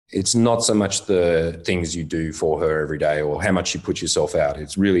it's not so much the things you do for her every day or how much you put yourself out.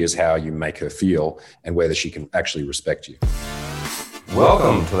 It really is how you make her feel and whether she can actually respect you.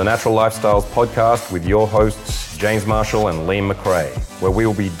 Welcome to the Natural Lifestyles Podcast with your hosts, James Marshall and Liam McRae, where we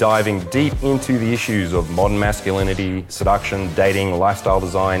will be diving deep into the issues of modern masculinity, seduction, dating, lifestyle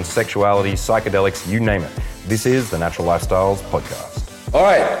design, sexuality, psychedelics, you name it. This is the Natural Lifestyles Podcast. All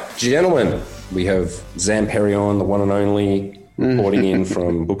right, gentlemen, we have Zamperion, the one and only, reporting in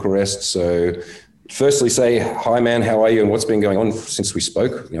from Bucharest. So firstly, say, hi, man, how are you? And what's been going on since we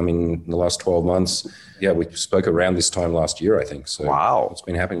spoke? I mean, in the last 12 months. Yeah, we spoke around this time last year, I think. So wow. What's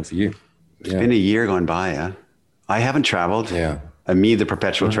been happening for you? It's been a year gone by, huh? I haven't traveled. Yeah. I'm me, the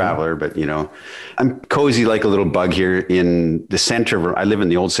perpetual traveler, but you know, I'm cozy like a little bug here in the center. I live in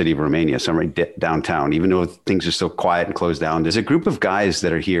the old city of Romania, so I'm right downtown, even though things are still quiet and closed down. There's a group of guys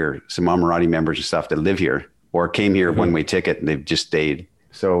that are here, some Amirati members and stuff that live here or came here one-way ticket and they've just stayed.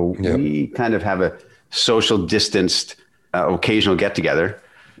 So we kind of have a social distanced occasional get together.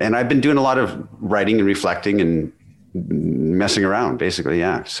 And I've been doing a lot of writing and reflecting and messing around basically.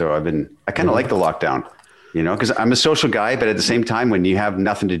 Yeah. So I kind of like the lockdown, you know, cause I'm a social guy, but at the same time, when you have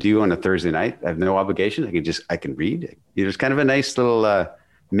nothing to do on a Thursday night, I have no obligation. I can read. It's kind of a nice little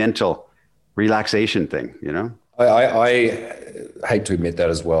mental relaxation thing, you know? I hate to admit that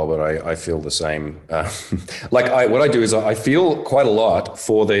as well, but I feel the same. What I do is I feel quite a lot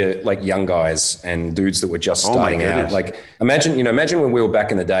for the like young guys and dudes that were just starting out. Like imagine when we were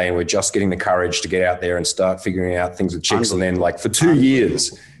back in the day and we're just getting the courage to get out there and start figuring out things with chicks. And then like for 2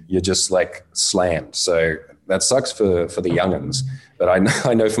 years, you're just like slammed. So that sucks for the youngins. But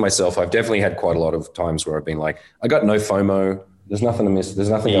I know for myself, I've definitely had quite a lot of times where I've been like, I got no FOMO. There's nothing to miss. There's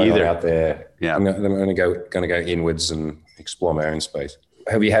nothing going on out there. Yeah. I'm going to go inwards and explore my own space.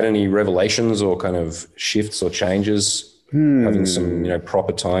 Have you had any revelations or kind of shifts or changes? Having some,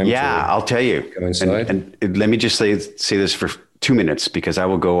 proper time? Yeah, I'll tell you. Go inside. And let me just say this for 2 minutes because I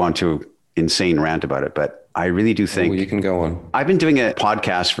will go on to insane rant about it. But I really do think you can go on. I've been doing a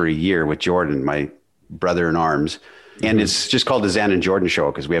podcast for a year with Jordan, my brother in arms. And it's just called the Zan and Jordan Show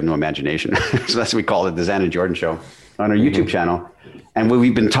because we have no imagination. So that's what we call it, the Zan and Jordan Show on our YouTube channel. And what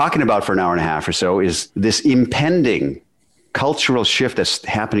we've been talking about for an hour and a half or so is this impending cultural shift that's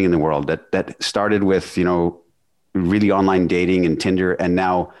happening in the world that started with, really online dating and Tinder and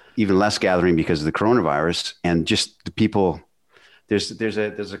now even less gathering because of the coronavirus and just the people. There's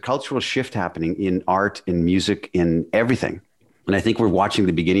a cultural shift happening in art, in music, in everything. And I think we're watching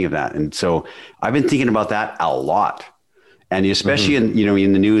the beginning of that. And so I've been thinking about that a lot. And especially in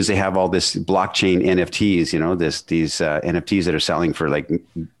the news, they have all this blockchain NFTs, these NFTs that are selling for like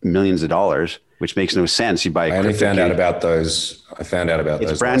millions of dollars, which makes no sense. You buy a I found out about those.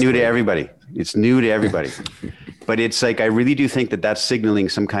 It's brand new to everybody. It's new to everybody. But it's like, I really do think that that's signaling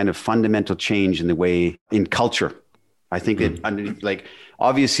some kind of fundamental change in the way in culture. I think that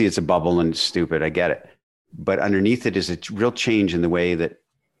obviously it's a bubble and it's stupid. I get it. But underneath it is a real change in the way that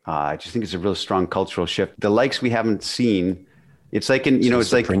I just think it's a real strong cultural shift. The likes we haven't seen, it's like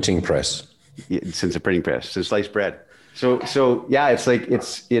it's like printing press. Since the printing press, since sliced bread. So yeah, it's like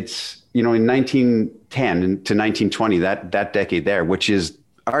it's in 1910 to 1920, that decade there, which is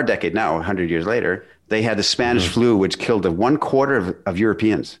our decade now, 100 years later, they had the Spanish flu, which killed 1/4 of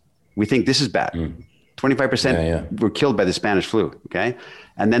Europeans. We think this is bad. 25% were killed by the Spanish flu. Okay.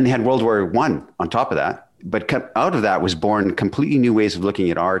 And then they had World War I on top of that. But out of that was born completely new ways of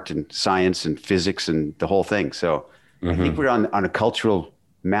looking at art and science and physics and the whole thing. So I think we're on a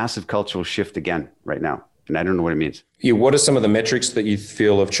massive cultural shift again right now. And I don't know what it means. Yeah, what are some of the metrics that you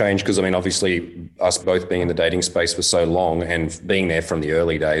feel have changed? Because I mean, obviously us both being in the dating space for so long and being there from the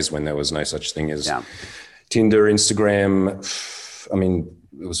early days when there was no such thing as Tinder, Instagram. I mean,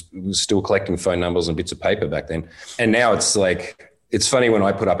 it was still collecting phone numbers and bits of paper back then. And now it's like, it's funny when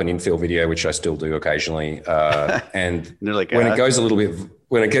I put up an infill video, which I still do occasionally, and like, when it goes a little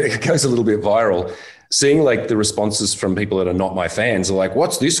bit viral, seeing like the responses from people that are not my fans are like,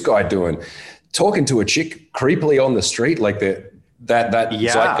 "What's this guy doing? Talking to a chick creepily on the street?" Like that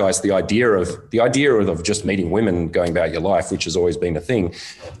zeitgeist, the idea of just meeting women, going about your life, which has always been a thing.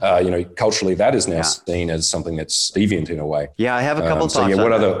 Culturally, that is now seen as something that's deviant in a way. Yeah, I have a couple thoughts.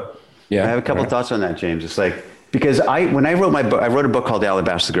 I have a couple thoughts on that, James. It's like. Because when I wrote my book, I wrote a book called The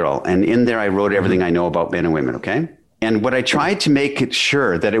Alabaster Girl. And in there, I wrote everything I know about men and women. Okay. And what I tried to make it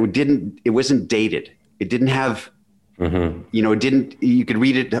sure that it wasn't dated. It didn't have, you could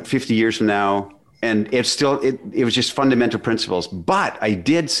read it 50 years from now and it was just fundamental principles. But I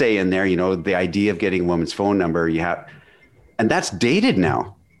did say in there, the idea of getting a woman's phone number, and that's dated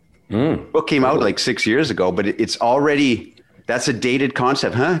now. The book came out like 6 years ago, but it's already, That's a dated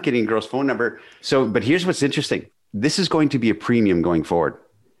concept, huh? Getting a girl's phone number. So, but here's what's interesting. This is going to be a premium going forward.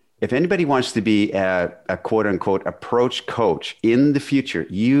 If anybody wants to be a quote unquote approach coach in the future,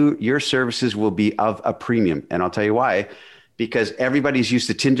 your services will be of a premium. And I'll tell you why, because everybody's used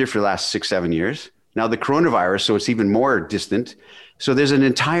to Tinder for the last 6-7 years. Now the coronavirus, so it's even more distant. So there's an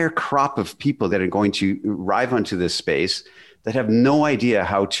entire crop of people that are going to arrive onto this space that have no idea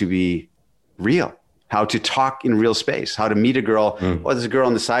how to be real, how to talk in real space, how to meet a girl. Oh, there's a girl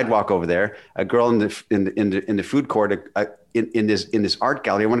on the sidewalk over there, a girl in the food court, in this art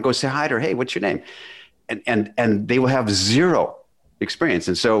gallery. I want to go say hi to her. Hey, what's your name? And they will have zero experience.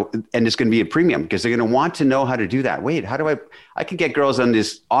 And it's going to be a premium because they're going to want to know how to do that. Wait, how do I can get girls on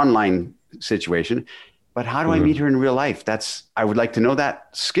this online situation, but how do I meet her in real life? I would like to know that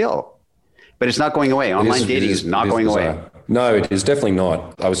skill, but it's not going away. Online dating is not going away. No, it is definitely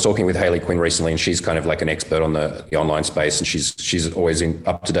not. I was talking with Hayley Quinn recently, and she's kind of like an expert on the online space, and she's always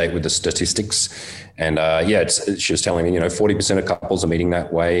up to date with the statistics. And she was telling me, 40% of couples are meeting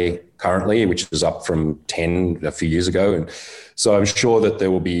that way currently, which is up from 10 a few years ago. And so I'm sure that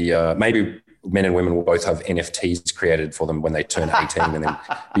there will be maybe men and women will both have NFTs created for them when they turn 18 and then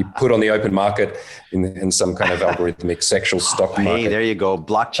be put on the open market in some kind of algorithmic sexual stock market. Hey, there you go.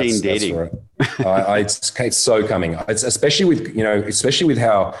 Blockchain dating. That's it's so coming. It's especially with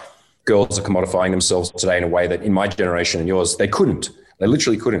how girls are commodifying themselves today in a way that in my generation and yours, they couldn't. They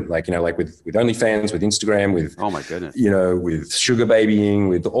literally couldn't. Like with OnlyFans, with Instagram, with, oh my goodness, with sugar babying,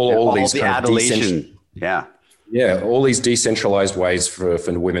 with all these the kind adulation. Yeah, all these decentralized ways for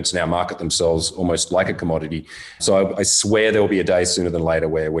women to now market themselves almost like a commodity. So I swear there will be a day sooner than later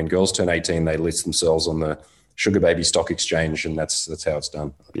where when girls turn 18, they list themselves on the sugar baby stock exchange, and that's how it's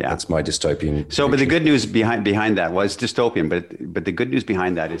done. Yeah, that's my dystopian. So, but the good news behind that was dystopian. But the good news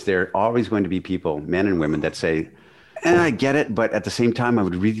behind that is there are always going to be people, men and women, that say, I get it, but at the same time, I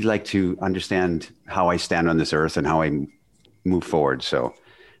would really like to understand how I stand on this earth and how I move forward. So,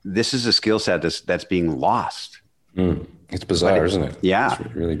 this is a skill set that's being lost. It's bizarre, isn't it? Yeah.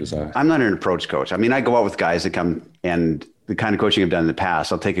 It's really bizarre. I'm not an approach coach. I mean, I go out with guys that come, and the kind of coaching I've done in the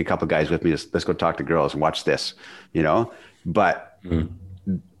past, I'll take a couple of guys with me. Let's go talk to girls and watch this, but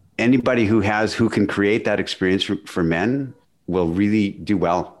anybody who can create that experience for men will really do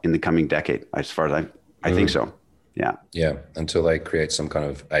well in the coming decade, as far as I think so. Yeah. Yeah. Until they create some kind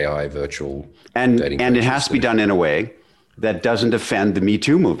of AI virtual dating. And it has to be done in a way that doesn't offend the Me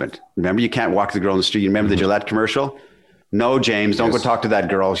Too movement. Remember, you can't walk the girl in the street. You remember the Gillette commercial? No, James, don't go talk to that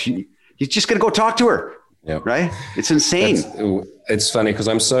girl. You're just going to go talk to her. Yeah. Right. It's insane. It's funny because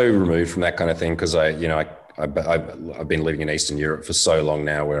I'm so removed from that kind of thing. Cause I've been living in Eastern Europe for so long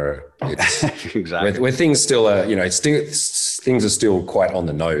now where it's exactly where things still are, things are still quite on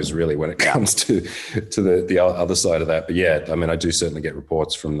the nose really when it comes to the other side of that. But yeah, I mean, I do certainly get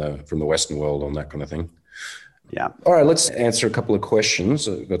reports from the Western world on that kind of thing. Yeah. All right, let's answer a couple of questions.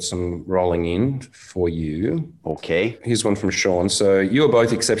 I've got some rolling in for you. Okay. Here's one from Sean. So you are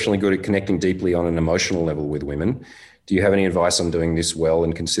both exceptionally good at connecting deeply on an emotional level with women. Do you have any advice on doing this well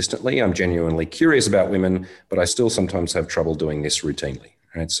and consistently? I'm genuinely curious about women, but I still sometimes have trouble doing this routinely.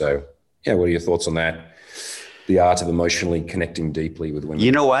 Right. So yeah, what are your thoughts on that? The art of emotionally connecting deeply with women.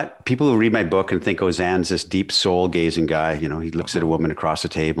 You know what? People who read my book and think, Zan's this deep soul gazing guy. He looks at a woman across the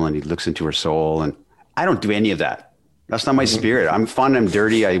table and he looks into her soul, and I don't do any of that. That's not my spirit. I'm fun. I'm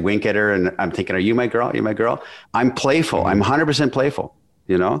dirty. I wink at her and I'm thinking, are you my girl? Are you my girl? I'm playful. I'm 100% playful,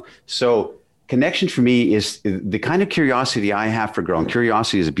 So connection for me is the kind of curiosity I have for girl. And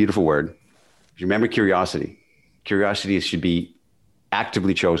curiosity is a beautiful word. If you remember curiosity should be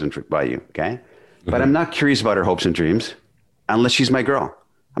actively chosen by you. Okay. But I'm not curious about her hopes and dreams unless she's my girl.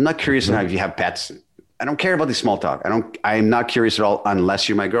 I'm not curious about if you have pets. I don't care about the small talk. I'm not curious at all unless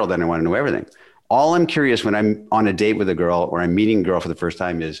you're my girl. Then I want to know everything. All I'm curious when I'm on a date with a girl or I'm meeting a girl for the first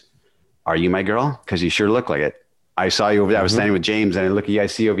time is, are you my girl? Because you sure look like it. I saw you over there. I was standing with James and I look at you. I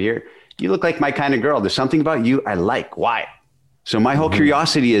see you over here. You look like my kind of girl. There's something about you I like. Why? So my whole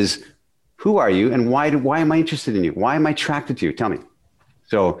curiosity is, who are you and why am I interested in you? Why am I attracted to you? Tell me.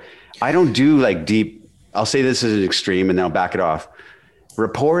 So I don't do like deep, I'll say this as an extreme and then I'll back it off.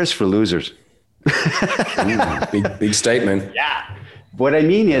 Rapport is for losers. Big statement. Yeah. What I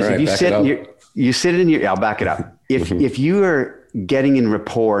mean is, right, if I'll back it up. If you are getting in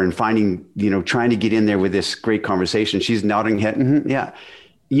rapport and finding, trying to get in there with this great conversation, she's nodding head. Yeah.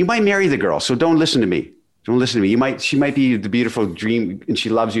 You might marry the girl. So don't listen to me. She might be the beautiful dream and she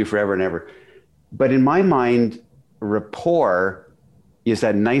loves you forever and ever. But in my mind, rapport is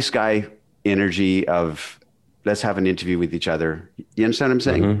that nice guy energy of let's have an interview with each other. You understand what I'm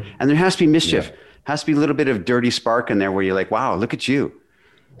saying? And there has to be mischief. Has to be a little bit of dirty spark in there where you're like, wow, look at you.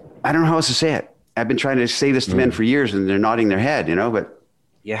 I don't know how else to say it. I've been trying to say this to men for years and they're nodding their head, you know, but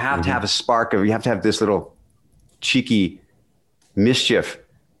you have to have a spark of, you have to have this little cheeky mischief,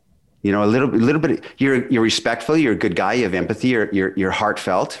 you know, a little bit. You're respectful. You're a good guy. You have empathy. You're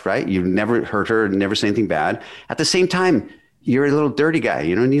heartfelt, right? You've never hurt her, never say anything bad. At the same time, you're a little dirty guy,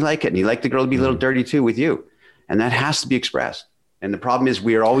 you know, and you like it. And you like the girl to be a little dirty too with you. And that has to be expressed. And the problem is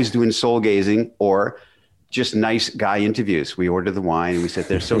we are always doing soul gazing or just nice guy interviews. We order the wine and we sit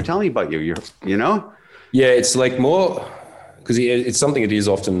there. So tell me about you. You know? Yeah, it's like more, because it's something that is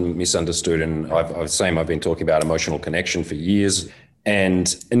often misunderstood. And I've been talking about emotional connection for years.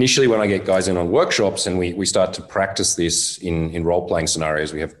 And initially when I get guys in on workshops and we start to practice this in role-playing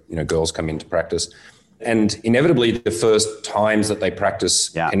scenarios, we have, you know, girls come in to practice. And inevitably the first times that they practice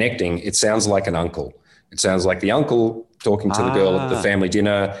connecting, it sounds like an uncle. It sounds like the uncle talking to the girl at the family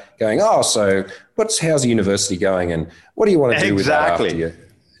dinner, going, "Oh, so how's university going, and what do you want to do with that after you?"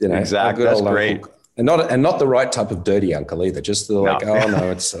 You know, exactly. That's great. Uncle. And not the right type of dirty uncle either. Just like, "Oh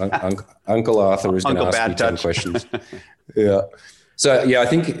no, it's Uncle Arthur is going to ask me 10 questions." Yeah. So yeah, I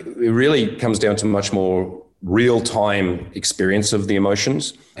think it really comes down to much more real-time experience of the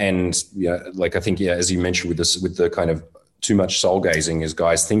emotions, and like I think as you mentioned with the kind of too much soul gazing, is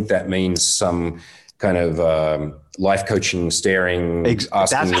guys think that means some kind of life coaching, staring,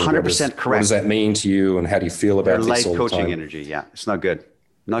 asking. That's 100% correct. What does that mean to you, and how do you feel about this life all coaching the time? Energy? Yeah, it's not good.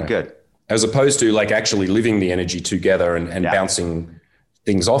 Not good. As opposed to like actually living the energy together and bouncing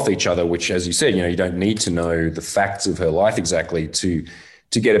things off each other, which, as you said, you know, you don't need to know the facts of her life exactly to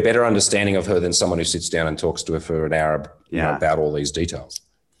get a better understanding of her than someone who sits down and talks to her for an hour about all these details.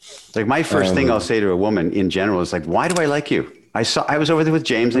 Like my first thing I'll say to a woman in general is like, "Why do I like you?" I was over there with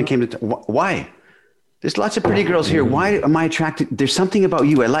James and came to, why? There's lots of pretty girls here. Why am I attracted? There's something about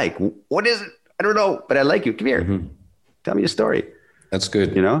you I like. What is it? I don't know, but I like you. Come here. Tell me a story. That's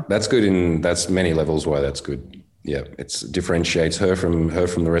good. You know, that's good. That's many levels why that's good. Yeah. It differentiates her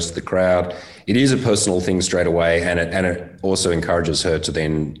from the rest of the crowd. It is a personal thing straight away. And it also encourages her to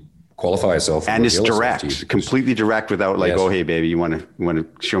then qualify herself. And it's direct, completely direct without like, "Oh, hey baby, you want to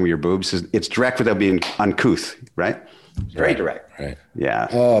show me your boobs?" It's direct without being uncouth, right? Very direct. Right. Yeah.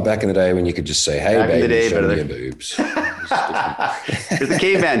 Oh, back in the day when you could just say, "Hey, baby, show me your boobs." It's the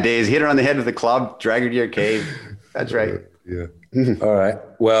caveman days. Hit her on the head with a club, drag her to your cave. That's right. Yeah. All right.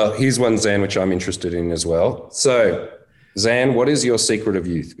 Well, here's one, Zan, which I'm interested in as well. So, Zan, what is your secret of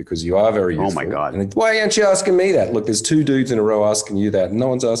youth? Because you are very youthful. Oh, my God. And why aren't you asking me that? Look, there's 2 dudes in a row asking you that. No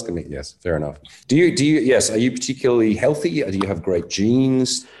one's asking me. Yes, fair enough. Yes. Are you particularly healthy? Do you have great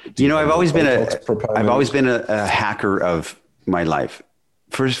genes? You know, I've always been a hacker of my life.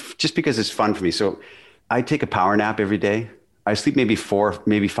 First, just because it's fun for me. So I take a power nap every day. I sleep maybe 4,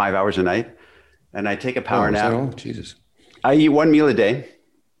 maybe 5 hours a night. And I take a power nap. Oh, Jesus. I eat 1 meal a day.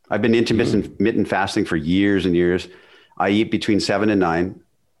 I've been intermittent fasting for years and years. I eat between 7 and 9,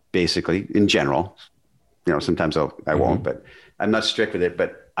 basically, in general. You know, sometimes I won't, but I'm not strict with it.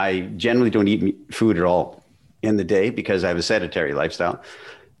 But I generally don't eat food at all in the day because I have a sedentary lifestyle.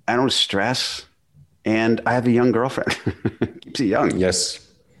 I don't stress, and I have a young girlfriend. Keeps you young. Yes.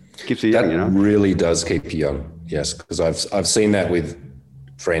 Keeps you young, you know? Really does keep you young. Yes, because I've seen that with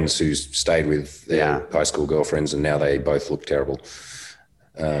friends who stayed with their high school girlfriends and now they both look terrible.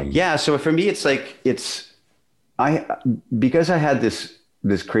 So for me, it's like, because I had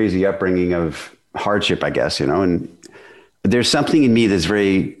this crazy upbringing of hardship, I guess, you know, and there's something in me that's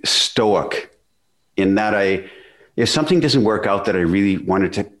very stoic in that if something doesn't work out that I really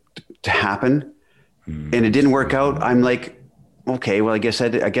wanted to happen and it didn't work out, I'm like, okay, well, I guess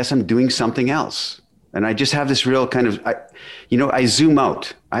I'm doing something else. And I just have this real kind of, I zoom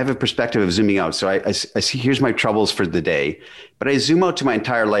out. I have a perspective of zooming out. So I see, here's my troubles for the day, but I zoom out to my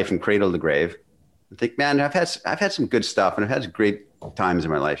entire life from cradle to grave. I think, man, I've had some good stuff and I've had great times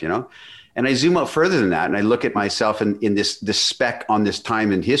in my life, you know? And I zoom out further than that. And I look at myself in this speck on this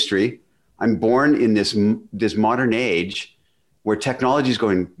time in history. I'm born in this modern age where technology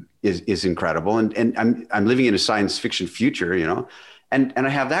is incredible. And I'm living in a science fiction future, you know? And I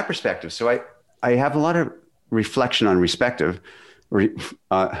have that perspective. So I have a lot of reflection on perspective.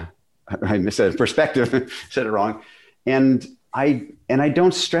 I said perspective, said it wrong. And I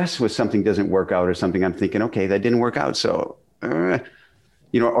don't stress when something doesn't work out or something. I'm thinking, okay, that didn't work out. So,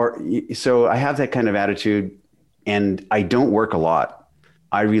 so I have that kind of attitude and I don't work a lot.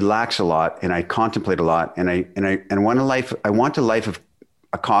 I relax a lot and I contemplate a lot. And I want a life of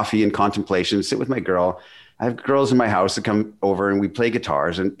a coffee and contemplation, sit with my girl. I have girls in my house that come over and we play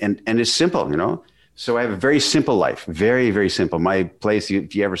guitars and it's simple, you know? So I have a very simple life, very, very simple. My place,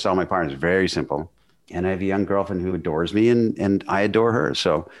 if you ever saw my apartment, is very simple. And I have a young girlfriend who adores me, and I adore her.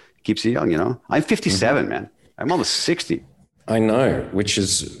 So it keeps you young, you know. I'm 57, man. I'm almost 60. I know, which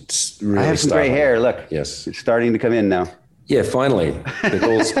is really I have some gray hair. Look, yes, it's starting to come in now. Yeah, finally,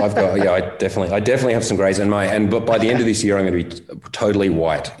 because I've got I definitely have some grays but by the end of this year I'm going to be totally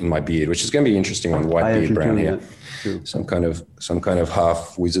white in my beard, which is going to be interesting one. White beard, brown hair, some kind of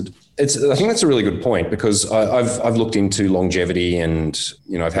half wizard. I think that's a really good point, because I've looked into longevity, and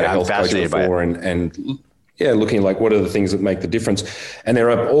I've had a health coach before, and looking like what are the things that make the difference. And there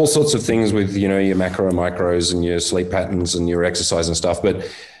are all sorts of things with, your macro micros and your sleep patterns and your exercise and stuff. But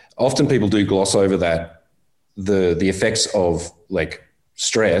often people do gloss over that, the effects of like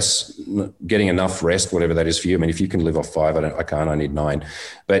stress, getting enough rest, whatever that is for you. I mean, if you can live off 5, I need 9,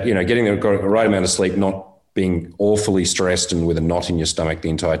 but getting the right amount of sleep, not being awfully stressed and with a knot in your stomach the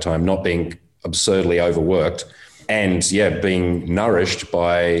entire time, not being absurdly overworked, and being nourished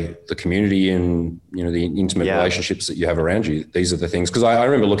by the community and the intimate relationships that you have around you. These are the things, because I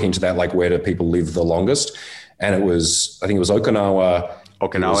remember looking into that, like where do people live the longest, and I think it was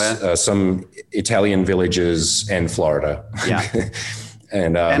Okinawa, some Italian villages, and Florida. Yeah.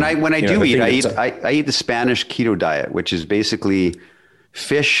 and when I eat the Spanish keto diet, which is basically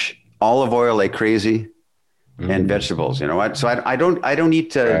fish, olive oil like crazy, and vegetables. You know what? So I don't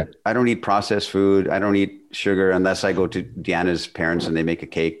eat processed food. I don't eat sugar unless I go to Deanna's parents and they make a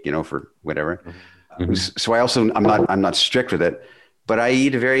cake, for whatever. Mm-hmm. So I'm not strict with it, but I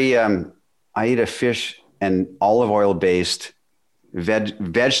eat a fish and olive oil based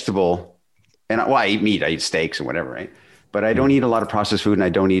vegetable, and I eat meat. I eat steaks and whatever, right? But I don't eat a lot of processed food, and I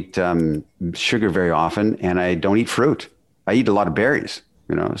don't eat sugar very often, and I don't eat fruit. I eat a lot of berries,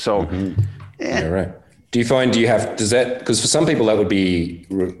 So, yeah, right. Does that, because for some people that would be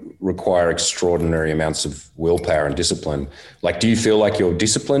require extraordinary amounts of willpower and discipline. Like, do you feel like you're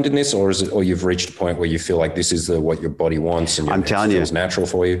disciplined in this, or you've reached a point where you feel like this is what your body wants and it feels natural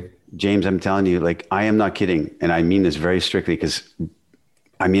for you? James, I'm telling you, like, I am not kidding. And I mean this very strictly, because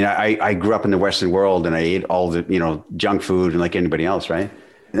I grew up in the Western world, and I ate all the, junk food and like anybody else. Right.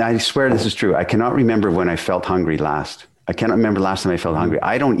 And I swear this is true. I cannot remember when I felt hungry last. I cannot remember last time I felt hungry.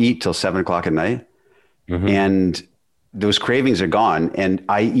 I don't eat till 7:00 at night. Mm-hmm. And those cravings are gone. And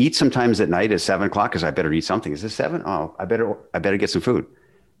I eat sometimes at night at 7:00 because I better eat something. Is it 7? Oh, I better get some food.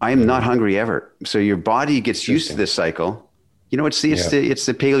 I am not hungry ever. So your body gets used to this cycle. It's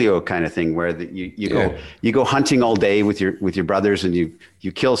the paleo kind of thing, where you go hunting all day with your brothers, and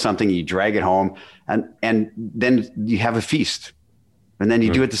you kill something, you drag it home, and then you have a feast, and then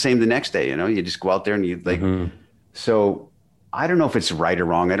you do it the same the next day. You just go out there and you like. Mm-hmm. So I don't know if it's right or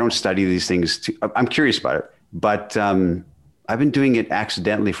wrong. I don't study these things. I'm curious about it, but I've been doing it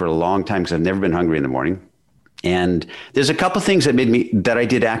accidentally for a long time, because I've never been hungry in the morning. And there's a couple of things that I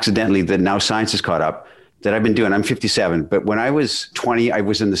did accidentally that now science has caught up, that I've been doing. I'm 57, but when I was 20, I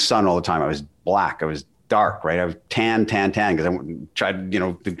was in the sun all the time. I was black. I was dark, right? I was tan, because I tried,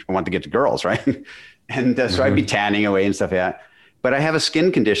 I want to get to girls, right? And so I'd be tanning away and stuff like that. But I have a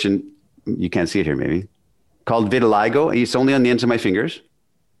skin condition, you can't see it here maybe, called vitiligo. It's only on the ends of my fingers.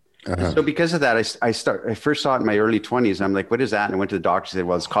 Uh-huh. So because of that, I first saw it in my early 20s. And I'm like, what is that? And I went to the doctor. He said,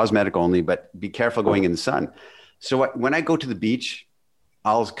 well, it's cosmetic only, but be careful going in the sun. So when I go to the beach,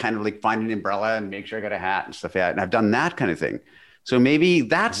 I'll kind of like find an umbrella and make sure I got a hat and stuff like that. And I've done that kind of thing. So maybe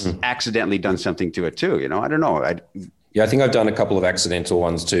that's accidentally done something to it too. I don't know. Yeah, I think I've done a couple of accidental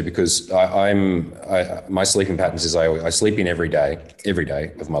ones too, because my sleeping patterns is I sleep in every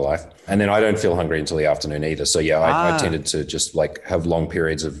day of my life. And then I don't feel hungry until the afternoon either. So I tended to just like have long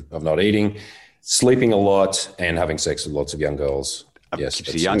periods of not eating, sleeping a lot, and having sex with lots of young girls. Yes,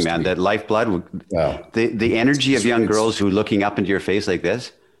 keeps you young, man. That lifeblood, the energy of young girls who are looking up into your face like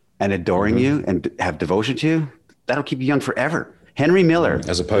this and adoring you and have devotion to you, that'll keep you young forever. Henry Miller,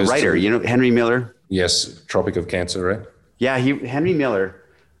 as opposed writer, Henry Miller. Yes, Tropic of Cancer, right? Yeah, Henry Miller,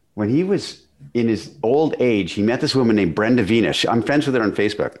 when he was in his old age, he met this woman named Brenda Venus. I'm friends with her on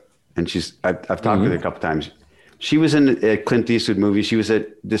Facebook, and I've talked with her a couple of times. She was in a Clint Eastwood movie. She was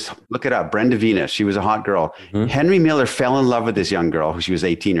look it up, Brenda Venus. She was a hot girl. Mm-hmm. Henry Miller fell in love with this young girl, who she was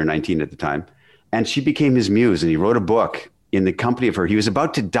 18 or 19 at the time. And she became his muse, and he wrote a book in the company of her. He was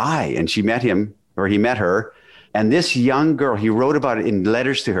about to die, and he met her. And this young girl, he wrote about it in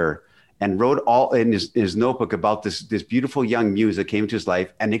letters to her, and wrote all in his notebook about this beautiful young muse that came to his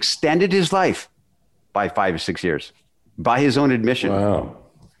life and extended his life by 5 or 6 years by his own admission. Wow.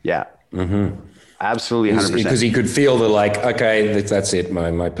 Yeah. Mm-hmm. Absolutely. 100%. Because he could feel okay, that's it.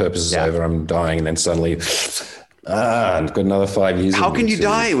 My purpose is over. I'm dying. And then suddenly, I've got another 5 years. How can you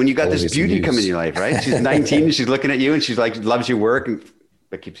die when you got this beauty come in your life, right? She's 19 and she's looking at you and she's like, loves your work. And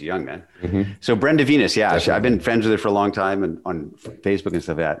that keeps you young, man. So Brenda Venus, yeah, I've been friends with her for a long time and on Facebook and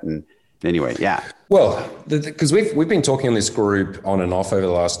stuff like that. And anyway, yeah. Well, because we've been talking in this group on and off over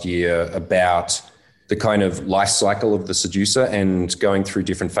the last year about the kind of life cycle of the seducer and going through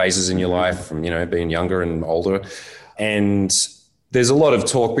different phases in your life from, being younger and older. And there's a lot of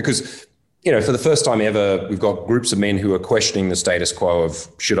talk because, for the first time ever, we've got groups of men who are questioning the status quo of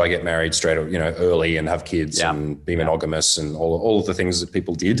should I get married straight, early and have kids and be monogamous and all of the things that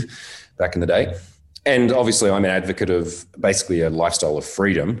people did back in the day. And obviously I'm an advocate of basically a lifestyle of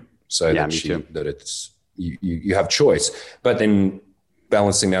freedom so that it's, you have choice, but then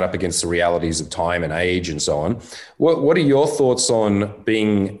balancing that up against the realities of time and age and so on. What are your thoughts on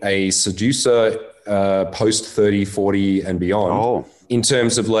being a seducer post 30, 40 and beyond in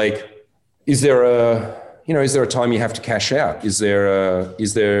terms of like, is there a time you have to cash out? Is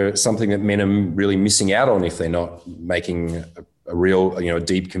there something that men are really missing out on if they're not making a real, a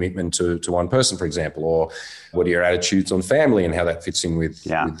deep commitment to one person, for example? Or what are your attitudes on family and how that fits in with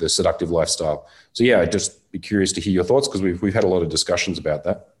the seductive lifestyle? So I'd just be curious to hear your thoughts because we've had a lot of discussions about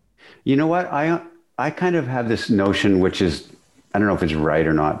that. You know what? I kind of have this notion, which is, I don't know if it's right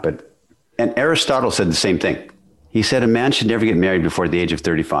or not, and Aristotle said the same thing. He said a man should never get married before the age of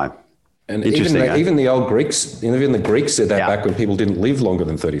 35. And even the old Greeks, even the Greeks said that back when people didn't live longer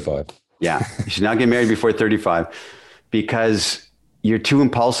than 35. Yeah, you should not get married before 35 because you're too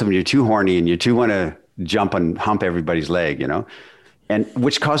impulsive and you're too horny and you too want to jump and hump everybody's leg, and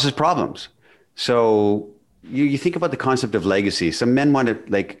which causes problems. So you think about the concept of legacy. Some men want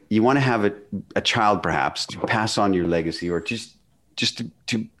to, you want to have a child perhaps to pass on your legacy or just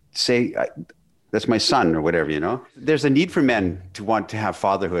to say, that's my son or whatever, There's a need for men to want to have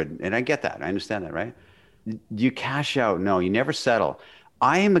fatherhood. And I get that. I understand that, right? You cash out. No, you never settle.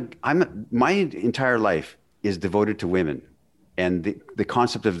 My entire life is devoted to women and the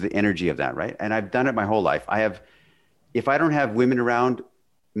concept of the energy of that, right? And I've done it my whole life. If I don't have women around,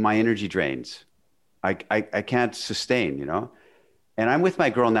 my energy drains. I can't sustain, And I'm with my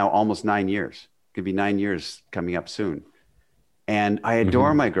girl now almost 9 years. Could be 9 years coming up soon. And I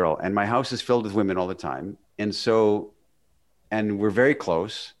adore my girl, and my house is filled with women all the time. And we're very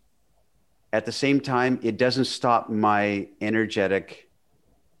close. At the same time, it doesn't stop my energetic,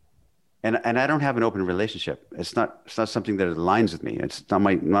 and I don't have an open relationship. It's not something that aligns with me. It's not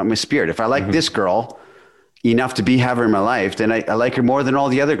my spirit. If I like this girl enough to have her in my life, then I like her more than all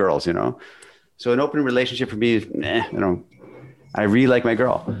the other girls, So an open relationship for me is, I really like my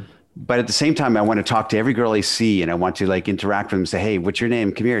girl. But at the same time, I want to talk to every girl I see and I want to interact with them and say, hey, what's your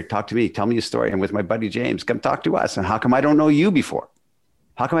name? Come here, talk to me. Tell me a story. I'm with my buddy, James. Come talk to us. And how come I don't know you before?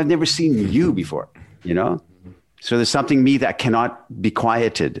 How come I've never seen you before? So there's something in me that cannot be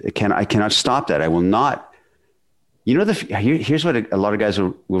quieted. I cannot stop that. I will not. Here's what a lot of guys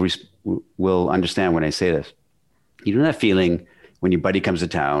will understand when I say this. You know that feeling when your buddy comes to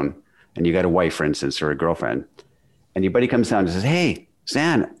town and you got a wife, for instance, or a girlfriend, and your buddy comes down and says, hey,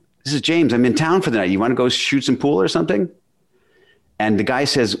 Stan, this is James. I'm in town for the night. You want to go shoot some pool or something? And the guy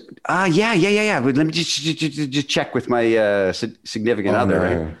says, yeah. But let me just check with my significant other,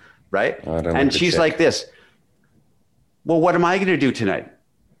 no. right? And she's like this. Well, what am I going to do tonight?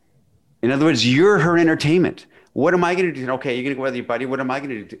 In other words, you're her entertainment. What am I going to do? Okay, you're going to go with your buddy. What am I going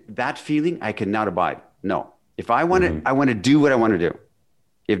to do? That feeling, I cannot abide. No. If I want to, I want to do what I want to do.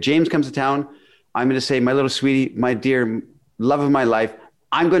 If James comes to town, I'm going to say, my little sweetie, my dear love of my life,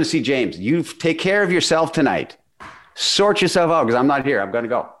 I'm going to see James. You take care of yourself tonight. Sort yourself out because I'm not here. I'm going to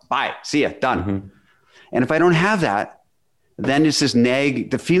go. Bye. See ya. Done. And if I don't have that, then it's this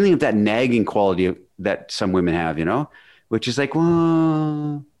the feeling of that nagging quality that some women have, which is like,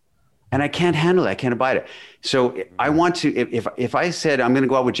 well, and I can't handle it. I can't abide it. So I want to, if I said, I'm going to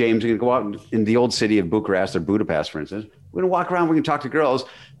go out with James, we're going to go out in the old city of Bucharest or Budapest, for instance, we're going to walk around, we're going to talk to girls,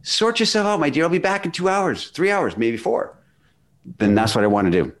 sort yourself out, my dear. I'll be back in 2 hours, 3 hours, maybe 4. Then that's what I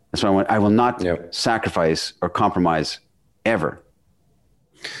want to do. That's what I want. I will not sacrifice or compromise ever.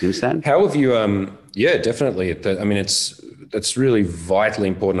 You understand? How have you, definitely. That's really vitally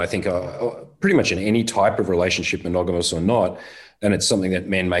important. I think pretty much in any type of relationship, monogamous or not, and it's something that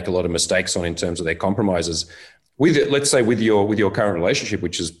men make a lot of mistakes on in terms of their compromises. Let's say with your current relationship,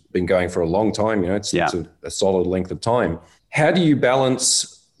 which has been going for a long time, it's a solid length of time. How do you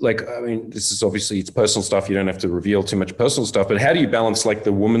balance? This is obviously it's personal stuff. You don't have to reveal too much personal stuff, but how do you balance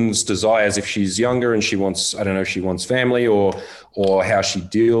the woman's desires if she's younger and she wants, I don't know, she wants family or how she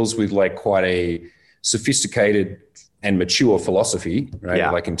deals with quite a sophisticated and mature philosophy, right?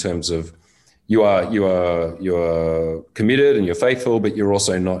 Yeah. In terms of, you're committed and you're faithful, but you're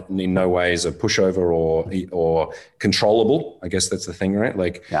also not in no ways a pushover or controllable. I guess that's the thing, right?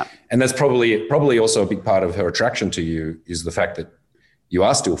 Like, yeah. And that's probably also a big part of her attraction to you is the fact that you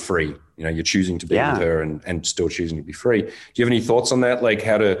are still free. You know, you're choosing to be with her and still choosing to be free. Do you have any thoughts on that? Like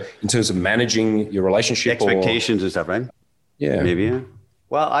how to, in terms of managing your relationship, expectations and stuff, right? Yeah, maybe. Yeah.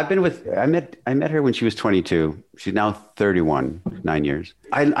 Well, I met her when she was 22. She's now 31, 9 years.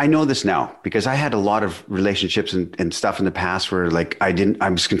 I know this now because I had a lot of relationships and stuff in the past where like I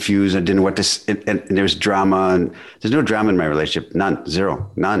was confused. I didn't know what this, and there was drama, and there's no drama in my relationship. None, zero,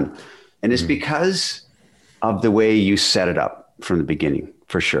 none. And it's because of the way you set it up from the beginning,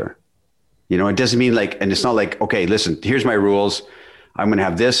 for sure. You know, it doesn't mean like, and it's not like, okay, listen, here's my rules. I'm going to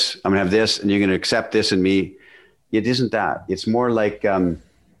have this, and you're going to accept this in me. It isn't that. It's more like,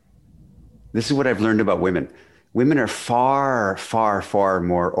 this is what I've learned about women. Women are far, far, far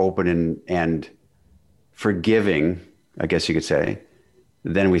more open and forgiving, I guess you could say,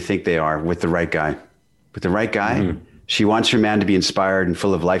 than we think they are with the right guy. With the right guy, she wants her man to be inspired and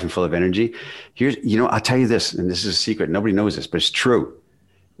full of life and full of energy. I'll tell you this, and this is a secret. Nobody knows this, but it's true.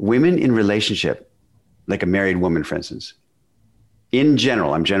 Women in relationship, like a married woman, for instance, in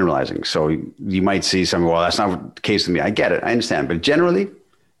general, I'm generalizing. So you might see some, well, that's not the case with me. I get it. I understand. But generally,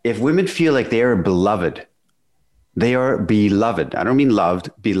 if women feel like they are beloved, they are beloved. I don't mean loved,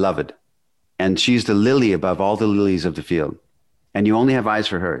 beloved. And she's the lily above all the lilies of the field. And you only have eyes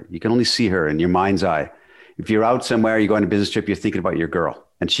for her. You can only see her in your mind's eye. If you're out somewhere, you go on a business trip, you're thinking about your girl.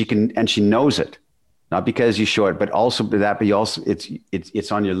 And she knows it. Not because you show it, but also that, but you also,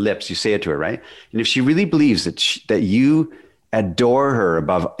 it's on your lips. You say it to her, right? And if she really believes that you adore her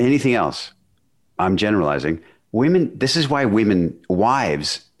above anything else, I'm generalizing, women, this is why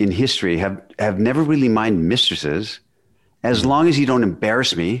wives in history have never really minded mistresses, as long as you don't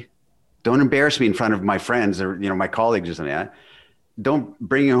embarrass me in front of my friends or, my colleagues or something like that. Don't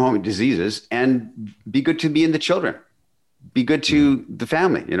bring home diseases, and be good to me and the children. Be good to the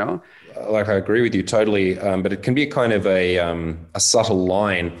family, Like I agree with you totally, but it can be a kind of a subtle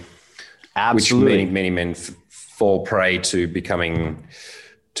line, absolutely, which many men fall prey to, becoming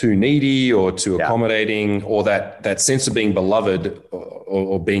too needy or too accommodating, or that sense of being beloved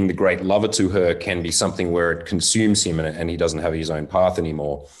or being the great lover to her can be something where it consumes him and he doesn't have his own path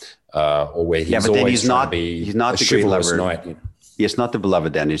anymore, or where he's always trying to be he's not a the great chivalrous lover. knight. It's not the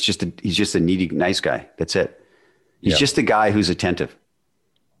beloved then. He's just a needy, nice guy. That's it. He's just a guy who's attentive.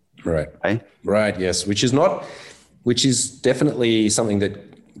 Right. Right. Yes. Which is definitely something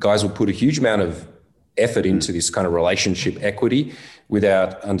that guys will put a huge amount of effort into, this kind of relationship equity,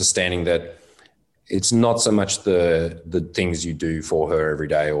 without understanding that it's not so much the things you do for her every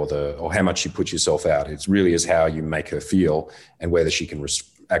day or how much you put yourself out. It's really is how you make her feel and whether she can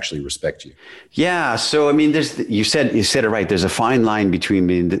actually respect you. Yeah. So, I mean, you said it right. There's a fine line between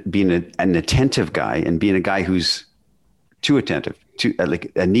being an attentive guy and being a guy who's too attentive,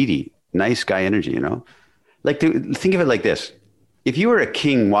 like a needy, nice guy energy, Like, think of it like this. If you were a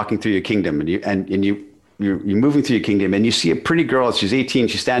king walking through your kingdom and you're moving through your kingdom and you see a pretty girl, she's 18,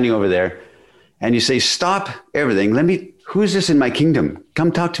 she's standing over there, and you say, stop everything. Who's this in my kingdom?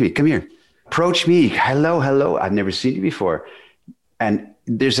 Come talk to me. Come here. Approach me. Hello. I've never seen you before. And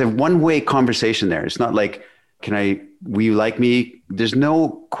there's a one-way conversation there. It's not like, will you like me? There's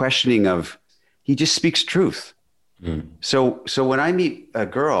no questioning of, he just speaks truth. So when I meet a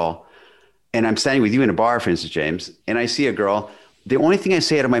girl and I'm standing with you in a bar, for instance, James, and I see a girl, the only thing I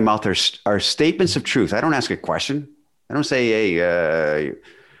say out of my mouth are statements of truth. I don't ask a question. I don't say, hey,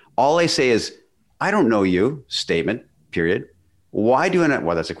 all I say is, I don't know you, statement, period. Why do I not?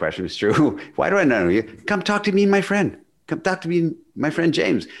 Well, that's a question. It's true. Why do I not know you? Come talk to me and my friend. Come talk to me and my friend,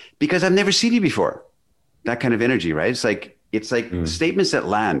 James, because I've never seen you before. That kind of energy, right? It's like statements that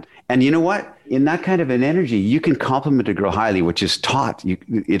land. And you know what? In that kind of an energy, you can compliment a girl highly, which is taught.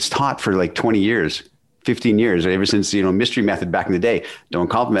 It's taught for like 20 years, 15 years, ever since, mystery method back in the day. Don't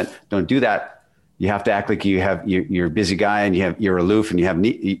compliment. Don't do that. You have to act like you're a busy guy and you're aloof and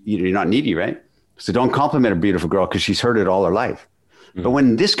you're not needy, right? So don't compliment a beautiful girl because she's heard it all her life. But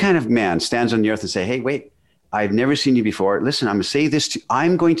when this kind of man stands on the earth and say, hey, wait, I've never seen you before. Listen, I'm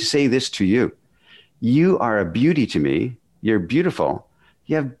going to say this to you. You are a beauty to me. You're beautiful.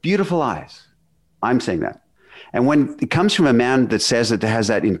 You have beautiful eyes. I'm saying that. And when it comes from a man that says that has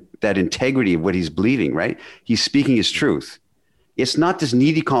that integrity of what he's believing, right? He's speaking his truth. It's not this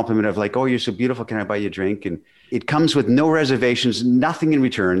needy compliment of like, oh, you're so beautiful. Can I buy you a drink? And it comes with no reservations. Nothing in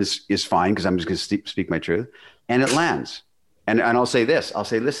return is fine because I'm just going to speak my truth. And it lands. And I'll say this. I'll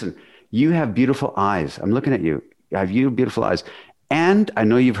say, listen, you have beautiful eyes. I'm looking at you. You have beautiful eyes. And I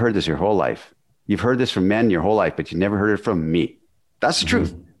know you've heard this your whole life. You've heard this from men your whole life, but you never heard it from me. That's the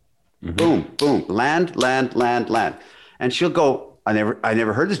truth. Boom, boom, land. And she'll go, I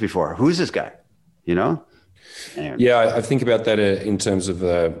never heard this before. Who's this guy? You know? And yeah, I think about that in terms of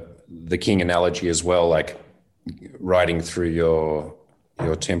the king analogy as well, like riding through your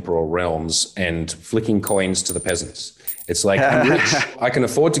temporal realms and flicking coins to the peasants. It's like, I'm rich, I can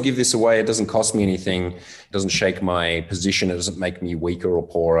afford to give this away. It doesn't cost me anything. It doesn't shake my position. It doesn't make me weaker or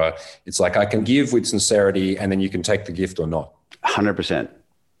poorer. It's like I can give with sincerity, and then you can take the gift or not. 100%.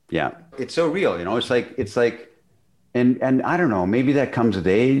 Yeah. It's so real, you know, it's like, and I don't know, maybe that comes with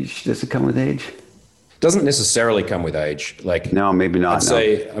age. Does it come with age? Doesn't necessarily come with age. Like, no, maybe not. I'd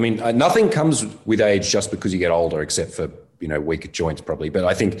say, I mean, nothing comes with age just because you get older, except for, you know, weaker joints probably. But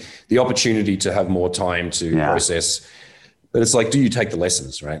I think the opportunity to have more time to process. But it's like, do you take the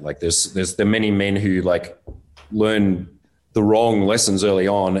lessons, right? Like there are many men who like learn the wrong lessons early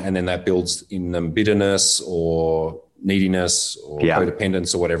on, and then that builds in them bitterness or neediness or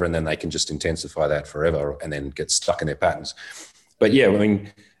codependence or whatever, and then they can just intensify that forever and then get stuck in their patterns. But yeah, I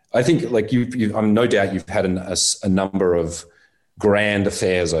mean, I think like I'm no doubt you've had a number of grand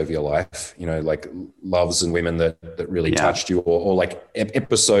affairs over your life, you know, like loves and women that really touched you, or like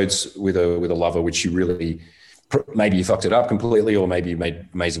episodes with a lover which you really, maybe you fucked it up completely, or maybe you made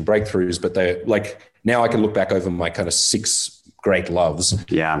amazing breakthroughs. But they're like, now I can look back over my kind of 6 great loves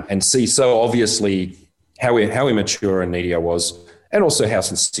and see so obviously how immature and needy I was, and also how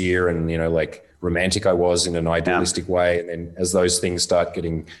sincere and, you know, like romantic I was in an idealistic way. And then as those things start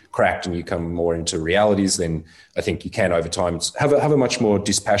getting cracked and you come more into realities, then I think you can over time have a much more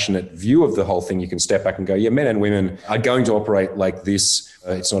dispassionate view of the whole thing. You can step back and go, yeah, men and women are going to operate like this.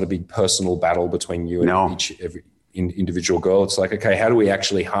 It's not a big personal battle between you and every individual girl. It's like, okay, how do we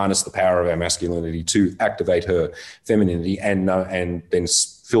actually harness the power of our masculinity to activate her femininity and then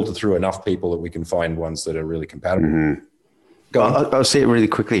filter through enough people that we can find ones that are really compatible. Mm-hmm. I'll say it really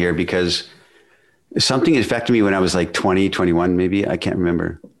quickly here, because something affected me when I was like 20, 21, maybe, I can't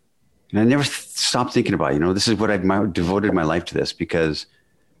remember. And I never stopped thinking about it. You know, this is what I've devoted my life to this, because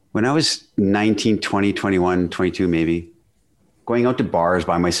when I was 19, 20, 21, 22, maybe, going out to bars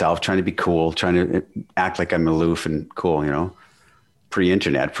by myself, trying to be cool, trying to act like I'm aloof and cool, you know,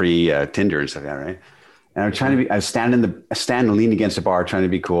 pre-internet, pre-Tinder and stuff like that, right? And I was standing leaning against a bar trying to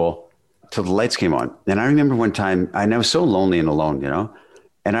be cool till the lights came on. And I remember one time, and I was so lonely and alone, you know,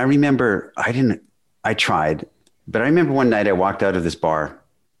 and I remember I tried, but I remember one night I walked out of this bar,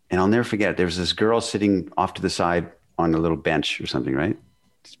 and I'll never forget it. There was this girl sitting off to the side on a little bench or something, right?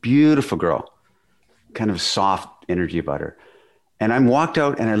 This beautiful girl, kind of soft energy about her. And I walked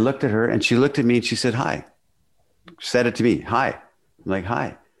out and I looked at her, and she looked at me and she said, hi, said it to me. Hi. I'm like,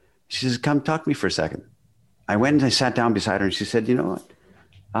 hi. She says, come talk to me for a second. I went and I sat down beside her, and she said, you know what?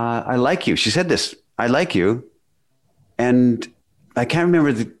 I like you. She said this, I like you. And I can't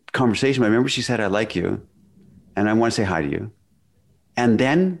remember the conversation, but I remember she said, I like you, and I want to say hi to you. And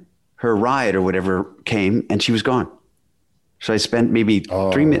then her ride or whatever came, and she was gone. So I spent maybe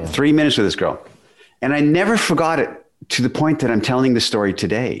 3 minutes with this girl, and I never forgot it, to the point that I'm telling the story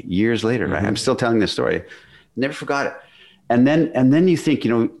today, years later, right? I'm still telling this story. Never forgot it. And then you think,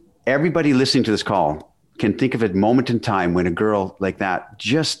 you know, everybody listening to this call can think of a moment in time when a girl like that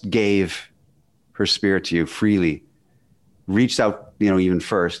just gave her spirit to you freely, reached out, you know, even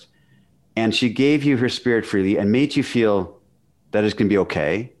first, and she gave you her spirit freely and made you feel that it's going to be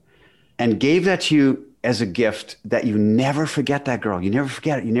okay, and gave that to you as a gift, that you never forget that girl. You never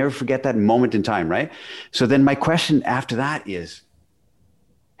forget it. You never forget that moment in time, right? So then my question after that is,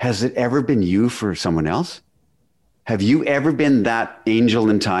 has it ever been you for someone else? Have you ever been that angel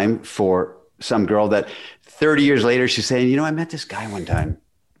in time for some girl that 30 years later, she's saying, you know, I met this guy one time.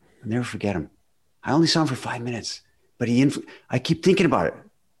 I'll never forget him. I only saw him for 5 minutes, but I keep thinking about it,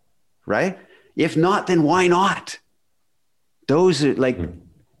 right? If not, then why not? Those are like,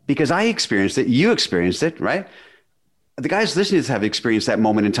 because I experienced it, you experienced it, right? The guys listening to this have experienced that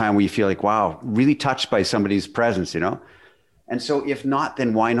moment in time where you feel like, wow, really touched by somebody's presence, you know? And so if not,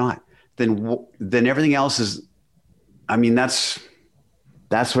 then why not? Then everything else is, I mean, that's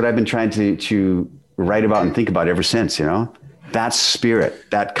what I've been trying to write about and think about ever since, you know? That spirit,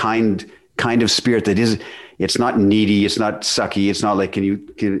 that kind of spirit that is, it's not needy, it's not sucky, it's not like,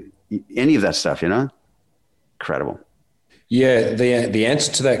 can any of that stuff, you know? Incredible. Yeah, the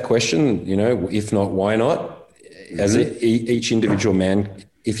answer to that question, you know, if not, why not? As each individual man,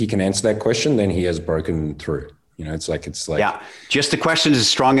 if he can answer that question, then he has broken through. You know, it's like yeah. Just the question is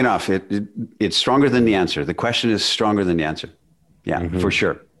strong enough. It's stronger than the answer. The question is stronger than the answer. Yeah, for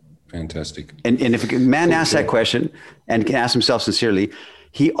sure. Fantastic. And if a man asks that question and can ask himself sincerely,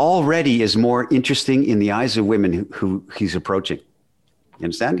 he already is more interesting in the eyes of women who he's approaching. You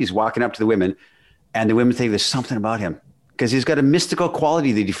understand? He's walking up to the women, and the women think there's something about him because he's got a mystical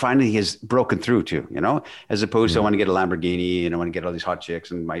quality that he finally has broken through to, you know, as opposed to I want to get a Lamborghini and I want to get all these hot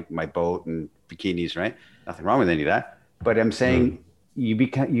chicks and my boat and bikinis, right? Nothing wrong with any of that. But I'm saying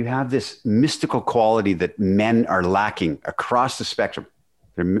you have this mystical quality that men are lacking across the spectrum.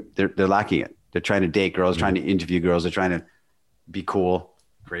 They're lacking it. They're trying to date girls, trying to interview girls. They're trying to be cool.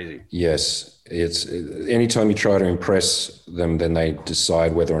 Crazy. Yes. It's anytime you try to impress them, then they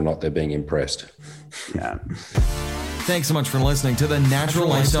decide whether or not they're being impressed. Yeah. Thanks so much for listening to the Natural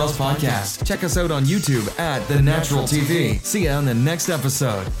Lifestyles Podcast. Check us out on YouTube at The Natural TV. See you on the next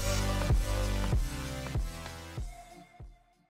episode.